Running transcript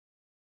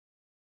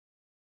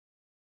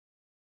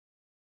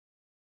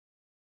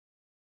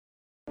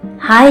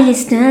Hi,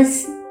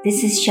 listeners.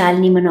 This is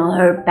Shalini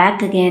Manohar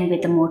back again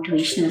with a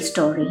motivational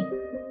story.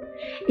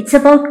 It's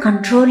about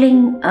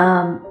controlling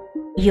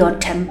your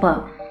temper.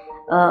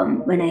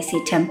 When I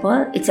say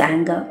temper, it's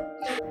anger.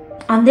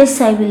 On this,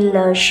 I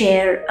will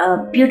share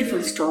a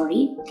beautiful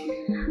story.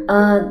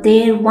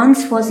 There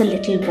once was a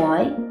little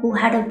boy who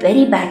had a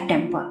very bad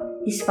temper.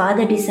 His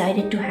father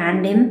decided to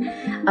hand him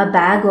a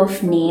bag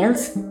of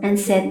nails and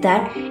said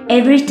that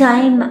every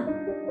time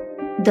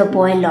the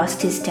boy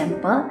lost his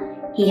temper,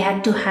 he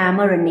had to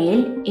hammer a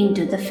nail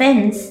into the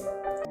fence.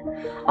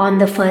 On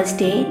the first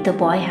day, the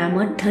boy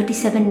hammered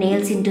 37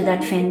 nails into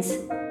that fence.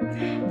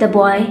 The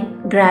boy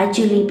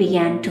gradually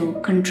began to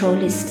control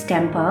his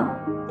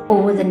temper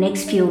over the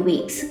next few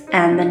weeks,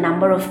 and the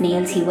number of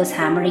nails he was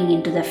hammering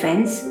into the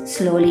fence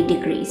slowly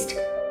decreased.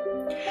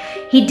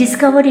 He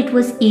discovered it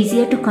was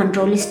easier to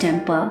control his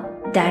temper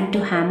than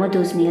to hammer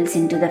those nails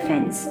into the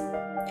fence.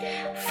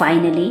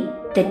 Finally,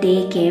 the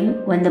day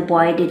came when the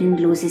boy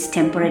didn't lose his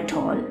temper at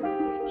all.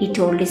 He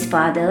told his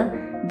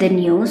father the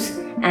news,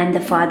 and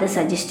the father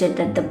suggested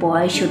that the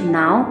boy should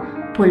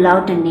now pull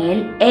out a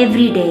nail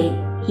every day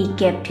he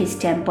kept his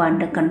temper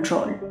under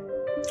control.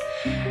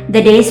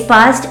 The days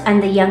passed,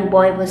 and the young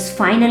boy was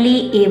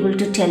finally able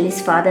to tell his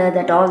father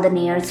that all the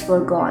nails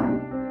were gone.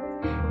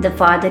 The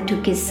father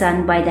took his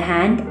son by the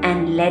hand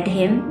and led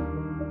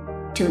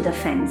him to the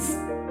fence.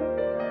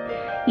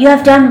 "You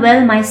have done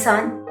well, my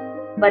son,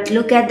 but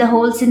look at the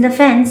holes in the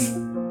fence.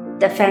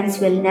 The fence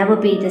will never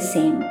be the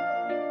same.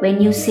 When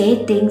you say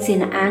things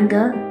in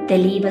anger, they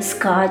leave a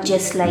scar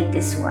just like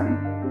this one.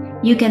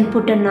 You can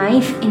put a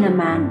knife in a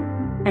man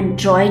and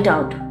draw it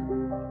out.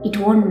 It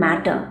won't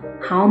matter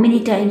how many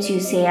times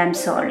you say I'm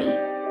sorry.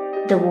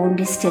 The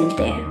wound is still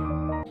there."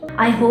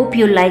 I hope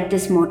you like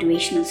this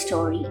motivational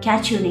story.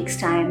 Catch you next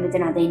time with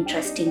another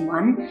interesting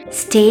one.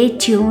 Stay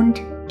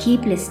tuned,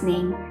 keep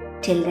listening.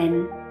 Till then,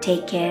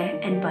 take care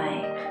and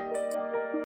bye.